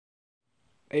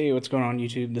Hey, what's going on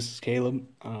YouTube? This is Caleb.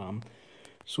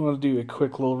 Just want to do a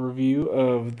quick little review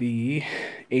of the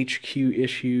HQ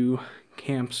issue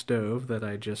camp stove that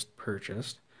I just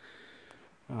purchased.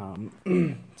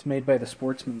 It's made by the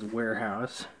Sportsman's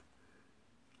Warehouse.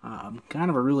 Kind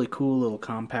of a really cool little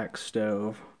compact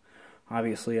stove.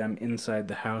 Obviously, I'm inside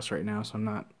the house right now, so I'm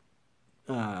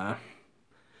not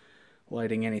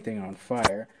lighting anything on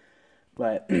fire.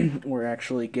 But we're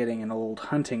actually getting an old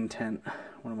hunting tent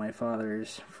one of my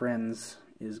father's friends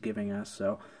is giving us,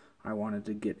 so I wanted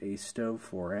to get a stove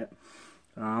for it.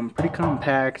 Pretty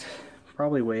compact,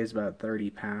 probably weighs about 30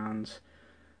 pounds.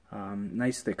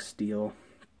 Nice thick steel.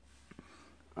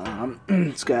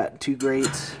 It's got two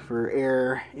grates for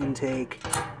air intake.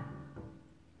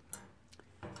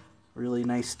 Really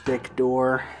nice thick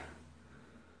door.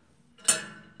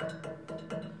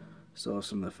 Still have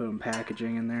some of the foam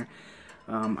packaging in there.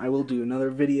 I will do another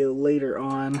video later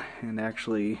on and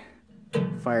actually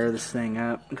fire this thing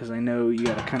up, because I know you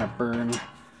gotta kind of burn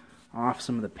off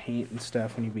some of the paint and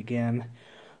stuff when you begin.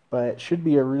 But it should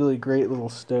be a really great little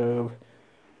stove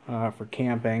for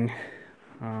camping.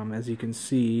 As you can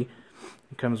see,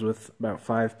 it comes with about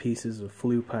 5 pieces of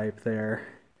flue pipe there.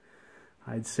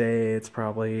 I'd say it's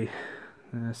probably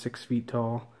 6 feet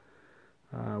tall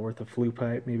worth of flue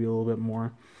pipe, maybe a little bit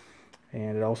more.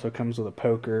 And it also comes with a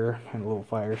poker and a little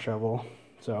fire shovel.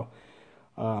 So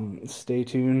stay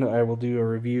tuned. I will do a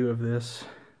review of this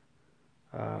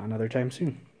another time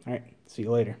soon. Alright, see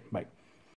you later. Bye.